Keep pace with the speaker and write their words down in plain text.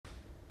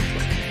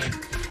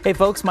Hey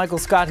folks, Michael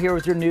Scott here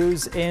with your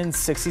news in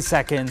 60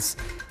 seconds.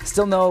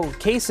 Still no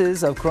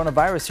cases of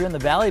coronavirus here in the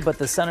valley, but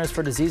the Centers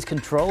for Disease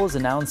Control is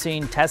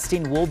announcing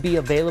testing will be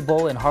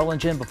available in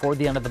Harlingen before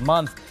the end of the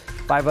month.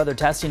 5 other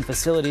testing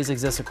facilities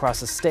exist across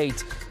the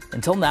state.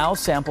 Until now,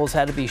 samples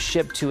had to be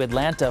shipped to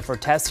Atlanta for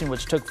testing,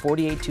 which took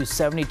 48 to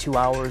 72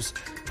 hours.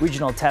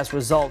 Regional test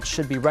results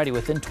should be ready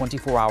within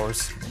 24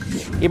 hours.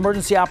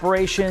 Emergency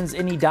operations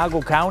in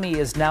Hidalgo County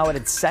is now at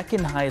its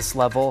second highest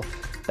level.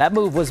 That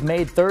move was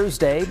made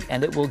Thursday,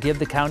 and it will give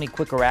the county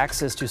quicker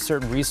access to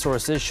certain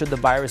resources should the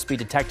virus be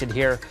detected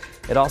here.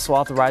 It also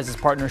authorizes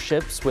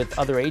partnerships with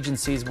other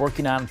agencies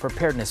working on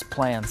preparedness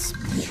plans.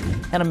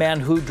 And a man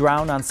who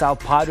drowned on South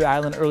Padre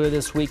Island earlier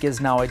this week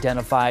is now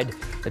identified.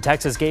 The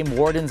Texas game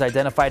wardens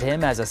identified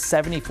him as a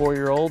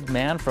 74-year-old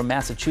man from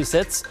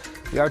Massachusetts.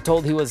 We are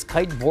told he was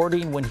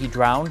kiteboarding when he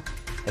drowned.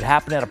 It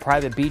happened at a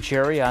private beach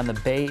area on the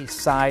bay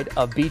side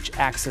of Beach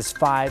Axis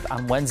 5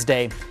 on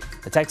Wednesday.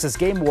 The Texas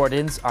game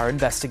wardens are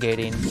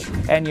investigating.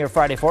 And your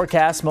Friday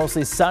forecast,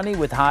 mostly sunny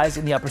with highs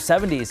in the upper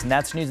 70s. And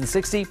that's News in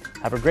 60.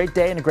 Have a great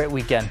day and a great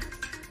weekend.